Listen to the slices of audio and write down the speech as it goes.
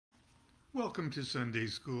Welcome to Sunday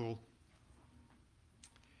School.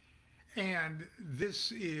 And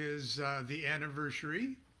this is the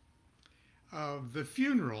anniversary of the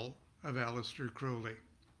funeral of Aleister Crowley.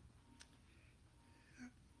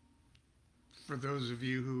 For those of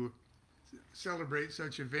you who celebrate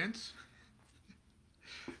such events,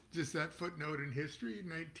 just that footnote in history,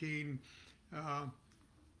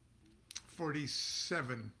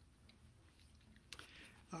 1947.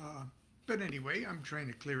 But anyway, I'm trying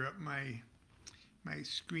to clear up my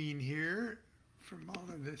screen here from all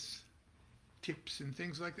of this tips and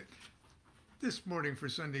things like that. This morning for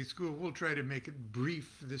Sunday School, we'll try to make it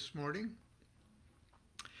brief this morning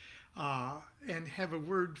and have a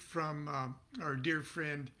word from our dear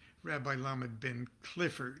friend Rabbi Lamed Ben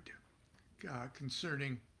Clifford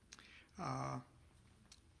concerning the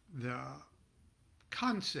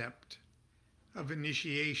concept of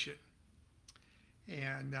initiation.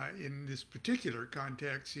 And in this particular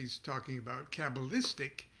context, he's talking about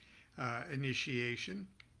Kabbalistic initiation,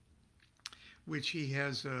 which he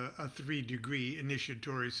has a 3-degree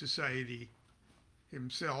initiatory society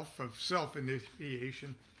himself of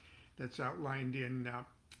self-initiation that's outlined in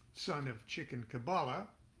Son of Chicken Kabbalah.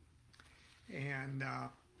 And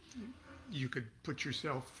you could put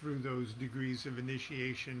yourself through those degrees of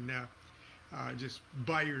initiation just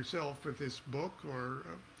by yourself with this book, or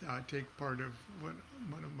take part of one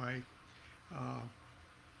of my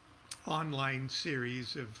online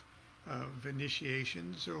series of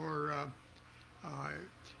initiations, or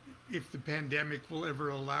if the pandemic will ever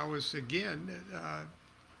allow us again,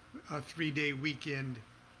 a 3-day weekend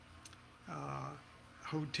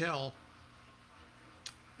hotel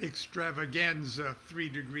extravaganza,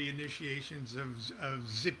 3-degree initiations of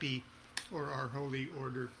Zippy, or Our Holy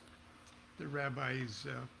Order, the rabbis'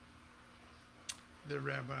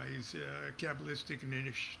 Kabbalistic and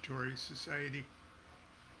Initiatory Society.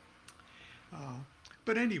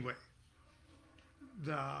 But anyway,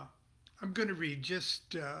 I'm going to read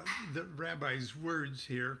just the rabbi's words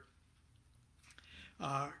here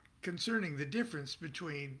concerning the difference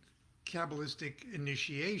between Kabbalistic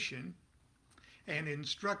initiation and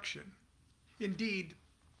instruction. Indeed,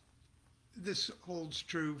 this holds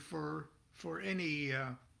true for any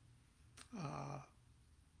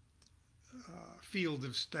field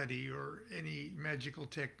of study or any magical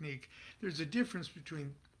technique. There's a difference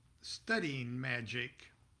between studying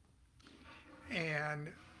magic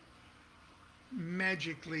and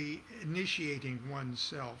magically initiating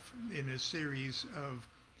oneself in a series of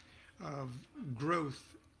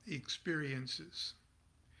growth experiences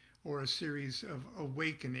or a series of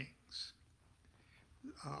awakenings.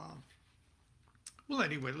 Well,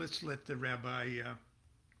 anyway, let's let the rabbi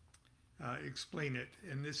explain it.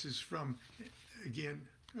 And this is from, again,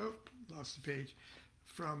 lost the page,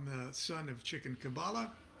 from the Son of Chicken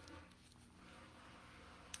Kabbalah.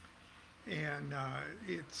 And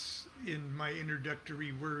it's in my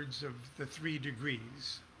introductory words of the 3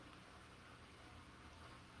 degrees.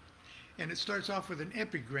 And it starts off with an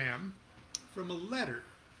epigram from a letter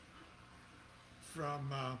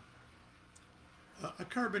from a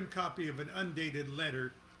carbon copy of an undated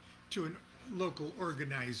letter to a local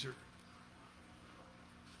organizer.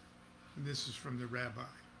 And this is from the rabbi.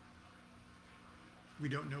 We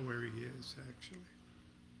don't know where he is, actually,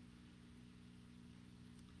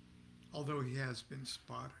 although he has been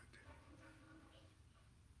spotted.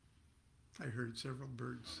 I heard several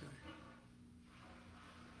birds say.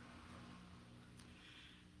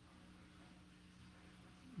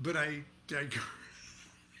 But I digress.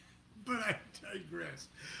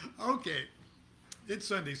 Okay, it's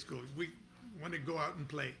Sunday school. We want to go out and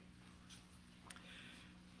play.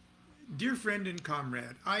 Dear friend and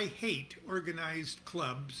comrade, I hate organized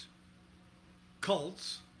clubs,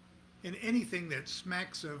 cults, and anything that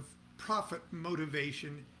smacks of profit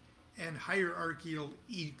motivation and hierarchical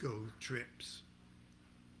ego trips.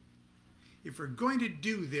 If we're going to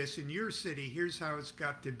do this in your city, here's how it's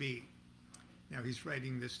got to be. Now he's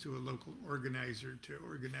writing this to a local organizer to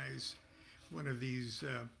organize one of these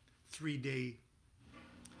 3-day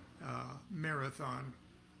marathon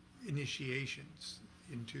initiations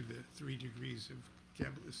into the 3 degrees of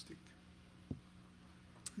Kabbalistic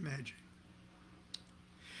magic.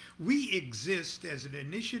 We exist as an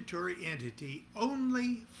initiatory entity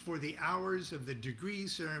only for the hours of the degree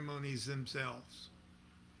ceremonies themselves.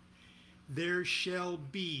 There shall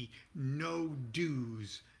be no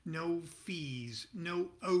dues, no fees, no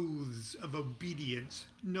oaths of obedience,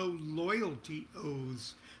 no loyalty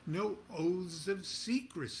oaths, no oaths of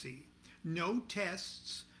secrecy, no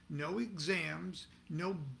tests, no exams,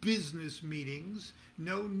 no business meetings,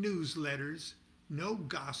 no newsletters, no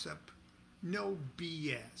gossip, no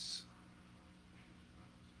BS.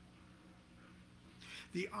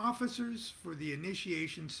 The officers for the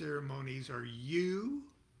initiation ceremonies are you,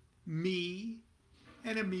 me,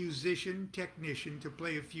 and a musician technician to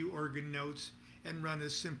play a few organ notes and run a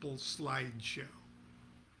simple slideshow.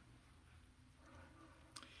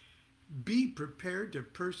 Be prepared to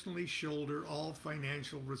personally shoulder all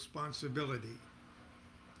financial responsibility.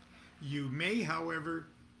 You may, however,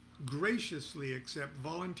 graciously accept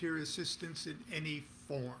volunteer assistance in any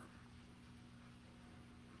form.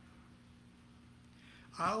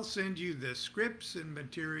 I'll send you the scripts and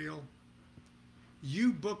material.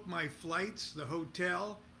 You book my flights, the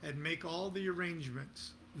hotel, and make all the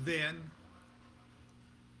arrangements. Then,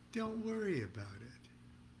 don't worry about it.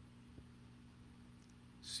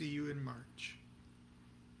 See you in March.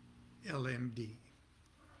 LMD.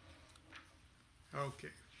 Okay.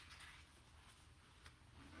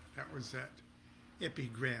 That was that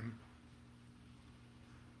epigram.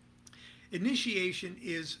 Initiation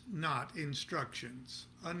is not instructions,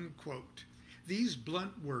 unquote. These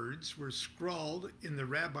blunt words were scrawled in the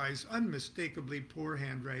rabbi's unmistakably poor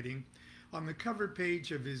handwriting on the cover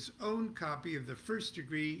page of his own copy of the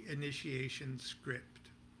first-degree initiation script.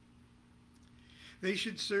 They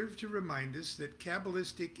should serve to remind us that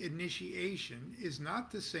Kabbalistic initiation is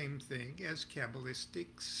not the same thing as Kabbalistic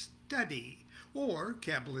study or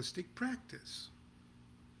Kabbalistic practice.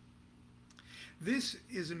 This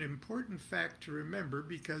is an important fact to remember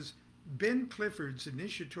because Ben Clifford's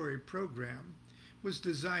initiatory program was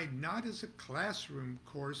designed not as a classroom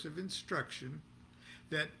course of instruction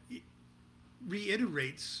that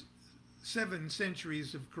reiterates 7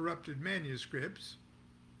 centuries of corrupted manuscripts,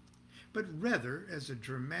 but rather as a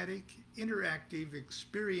dramatic, interactive,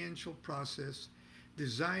 experiential process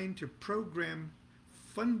designed to program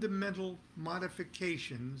fundamental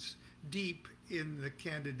modifications deep in the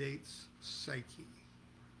candidate's psyche.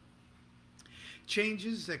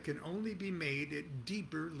 Changes that can only be made at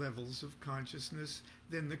deeper levels of consciousness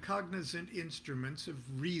than the cognizant instruments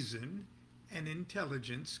of reason and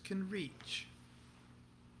intelligence can reach.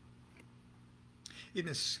 In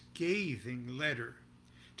a scathing letter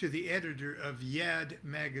to the editor of Yad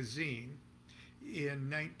magazine in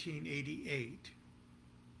 1988,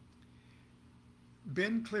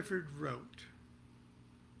 Ben Clifford wrote,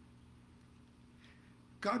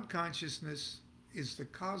 "God consciousness is the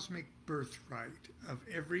cosmic birthright of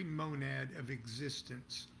every monad of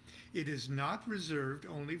existence. It is not reserved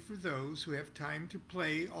only for those who have time to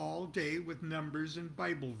play all day with numbers and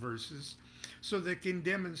Bible verses so they can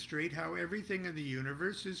demonstrate how everything in the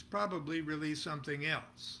universe is probably really something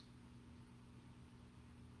else.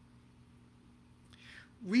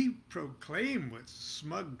 We proclaim with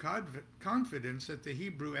smug confidence that the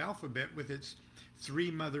Hebrew alphabet, with its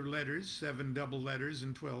 3 mother letters, 7 double letters,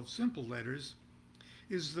 and 12 simple letters,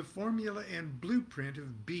 is the formula and blueprint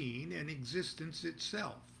of being and existence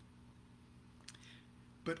itself.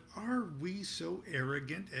 But are we so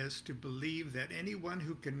arrogant as to believe that anyone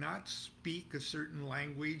who cannot speak a certain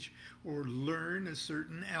language or learn a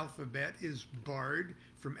certain alphabet is barred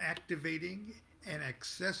from activating and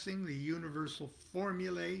accessing the universal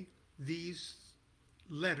formulae these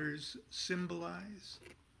letters symbolize?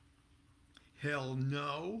 Hell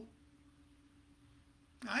no.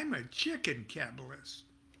 I'm a chicken Kabbalist.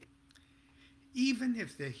 Even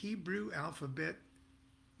if the Hebrew alphabet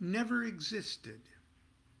never existed,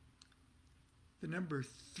 the number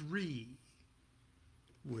 3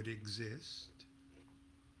 would exist.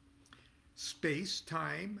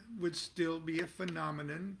 Space-time would still be a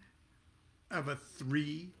phenomenon of a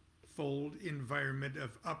 3-fold environment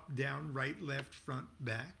of up, down, right, left, front,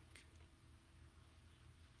 back.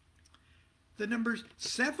 The number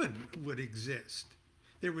 7 would exist.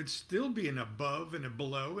 There would still be an above and a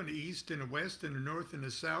below, an east and a west and a north and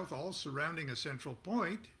a south, all surrounding a central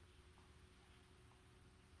point.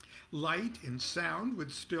 Light and sound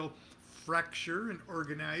would still fracture and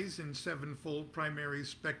organize in 7-fold primary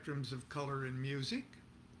spectrums of color and music.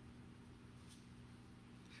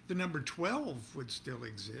 The number 12 would still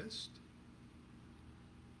exist.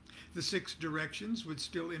 The 6 directions would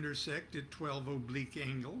still intersect at 12 oblique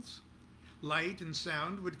angles. Light and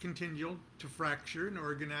sound would continue to fracture and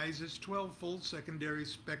organize as 12-fold secondary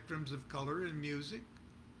spectrums of color and music.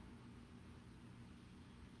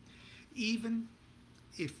 Even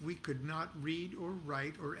if we could not read or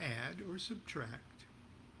write or add or subtract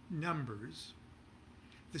numbers,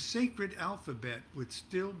 the sacred alphabet would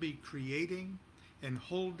still be creating and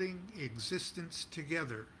holding existence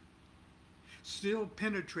together, still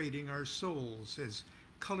penetrating our souls as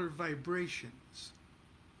color vibrations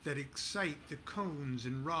that excite the cones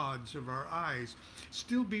and rods of our eyes,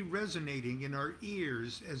 still be resonating in our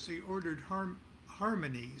ears as the ordered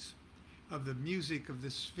harmonies of the music of the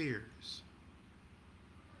spheres.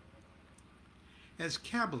 As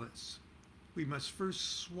Kabbalists, we must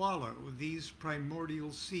first swallow these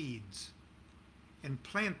primordial seeds and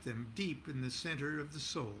plant them deep in the center of the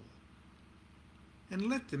soul, and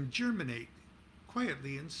let them germinate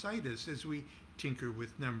quietly inside us as we tinker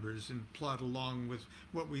with numbers and plod along with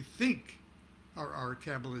what we think are our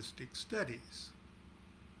Kabbalistic studies.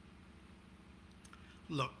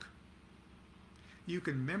 Look, you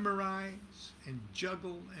can memorize and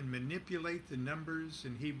juggle and manipulate the numbers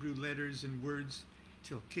and Hebrew letters and words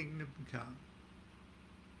till kingdom come.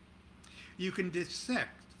 You can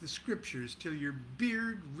dissect the scriptures till your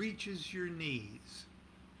beard reaches your knees.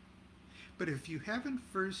 But if you haven't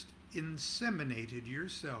first inseminated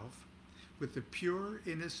yourself with the pure,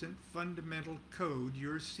 innocent, fundamental code,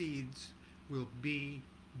 your seeds will be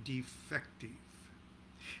defective.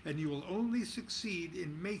 And you will only succeed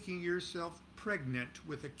in making yourself pregnant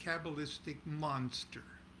with a Kabbalistic monster.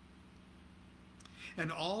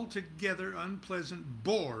 An altogether unpleasant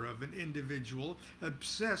bore of an individual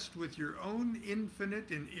obsessed with your own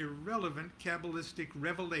infinite and irrelevant Kabbalistic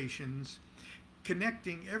revelations,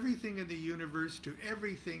 connecting everything in the universe to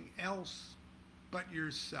everything else but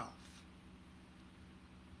yourself.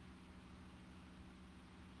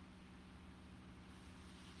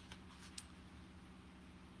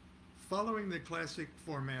 Following the classic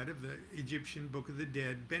format of the Egyptian Book of the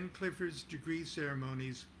Dead, Ben Clifford's degree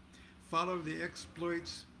ceremonies follow the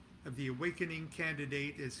exploits of the awakening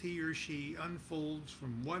candidate as he or she unfolds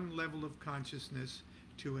from one level of consciousness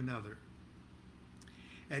to another.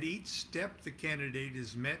 At each step, the candidate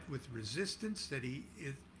is met with resistance that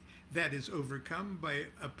is overcome by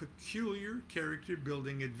a peculiar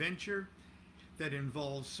character-building adventure that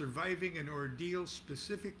involves surviving an ordeal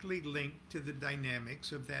specifically linked to the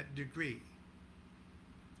dynamics of that degree.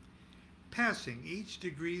 Passing each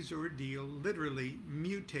degree's ordeal literally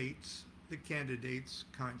mutates the candidate's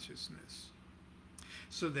consciousness,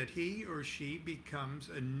 so that he or she becomes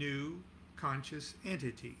a new conscious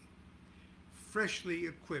entity, freshly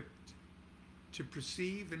equipped to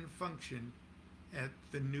perceive and function at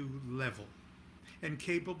the new level, and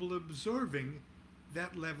capable of absorbing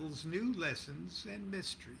that level's new lessons and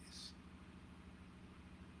mysteries.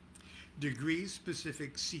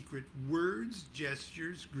 Degree-specific secret words,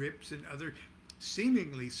 gestures, grips, and other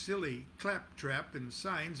seemingly silly claptrap and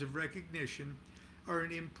signs of recognition are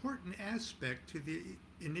an important aspect to the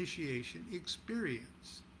initiation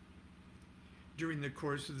experience. During the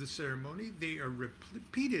course of the ceremony, they are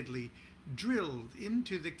repeatedly drilled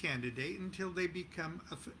into the candidate until they become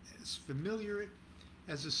as familiar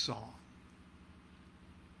as a song.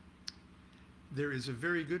 There is a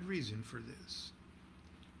very good reason for this.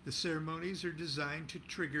 The ceremonies are designed to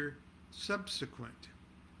trigger subsequent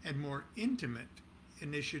and more intimate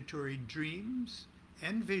initiatory dreams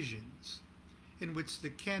and visions in which the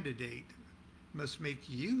candidate must make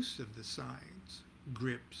use of the signs,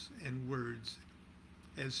 grips, and words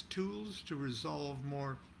as tools to resolve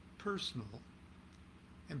more personal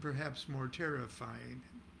and perhaps more terrifying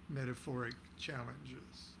metaphoric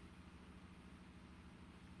challenges.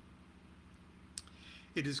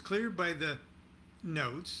 It is clear by the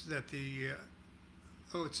notes that it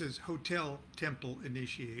says hotel temple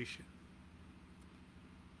initiation.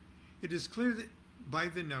 It is clear that by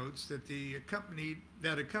the notes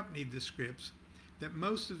that accompanied the scripts that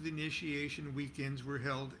most of the initiation weekends were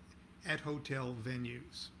held at hotel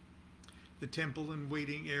venues. The temple and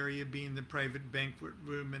waiting area being the private banquet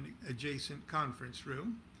room and adjacent conference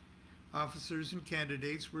room. Officers and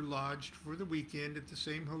candidates were lodged for the weekend at the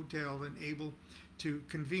same hotel and able to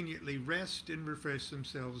conveniently rest and refresh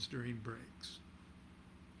themselves during breaks.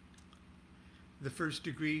 The first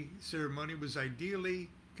degree ceremony was ideally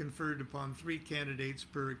conferred upon 3 candidates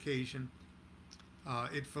per occasion.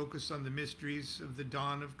 It focused on the mysteries of the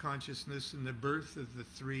dawn of consciousness and the birth of the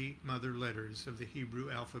 3 mother letters of the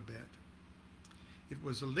Hebrew alphabet. It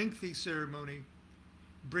was a lengthy ceremony,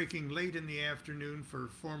 breaking late in the afternoon for a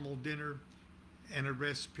formal dinner and a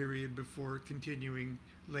rest period before continuing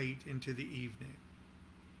late into the evening.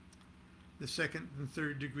 The second and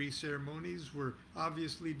third degree ceremonies were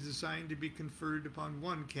obviously designed to be conferred upon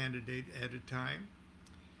one candidate at a time,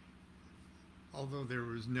 although there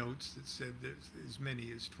was notes that said there's as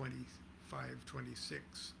many as 25,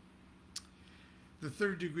 26. The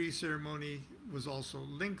third degree ceremony was also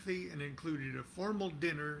lengthy and included a formal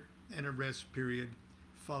dinner and a rest period,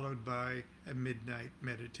 followed by a midnight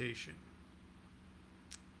meditation.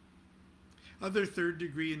 Other third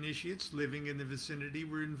degree initiates living in the vicinity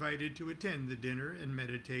were invited to attend the dinner and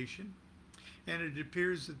meditation, and it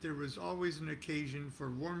appears that there was always an occasion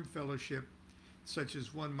for warm fellowship such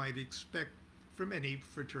as one might expect from any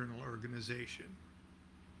fraternal organization.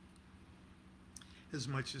 As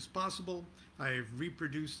much as possible, I have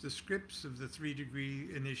reproduced the scripts of the 3-degree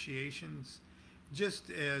initiations, just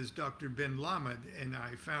as Dr. Ben Lamed and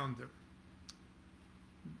I found them.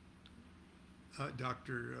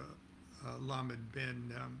 Dr. Lamed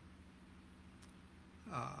Ben,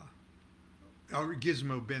 or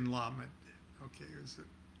Gizmo Ben Lamed, okay, is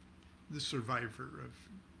the survivor of,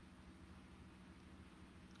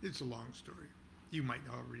 it's a long story. You might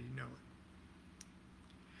already know it.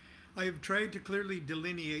 I have tried to clearly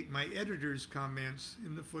delineate my editor's comments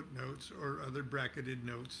in the footnotes or other bracketed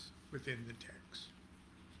notes within the text.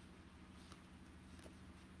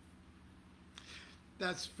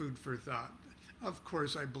 That's food for thought. Of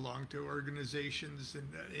course, I belong to organizations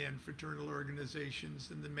and fraternal organizations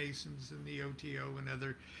and the Masons and the OTO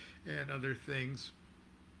and other things,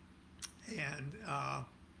 and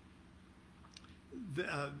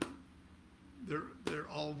they're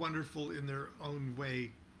all wonderful in their own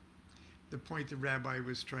way. The point the rabbi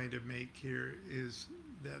was trying to make here is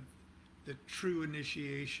that the true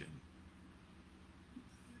initiation,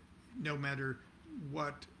 no matter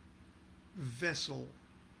what vessel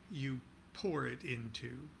you pour it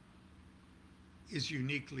into, is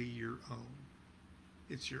uniquely your own.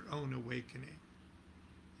 It's your own awakening.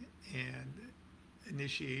 And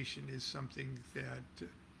initiation is something that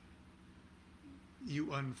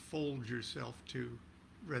you unfold yourself to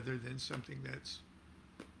rather than something that's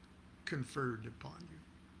conferred upon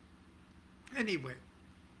you. Anyway,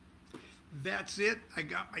 that's it. I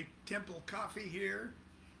got my temple coffee here.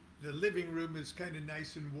 The living room is kind of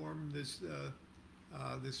nice and warm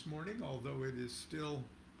this morning, although it is still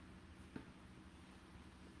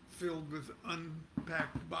filled with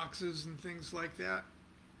unpacked boxes and things like that.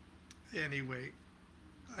 Anyway,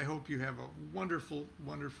 I hope you have a wonderful,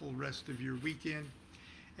 wonderful rest of your weekend,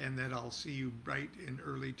 and that I'll see you bright and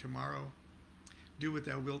early tomorrow. Do what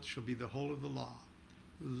thou wilt shall be the whole of the law.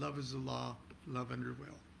 Love is the law, love under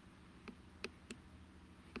will.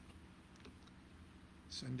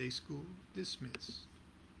 Sunday school dismissed.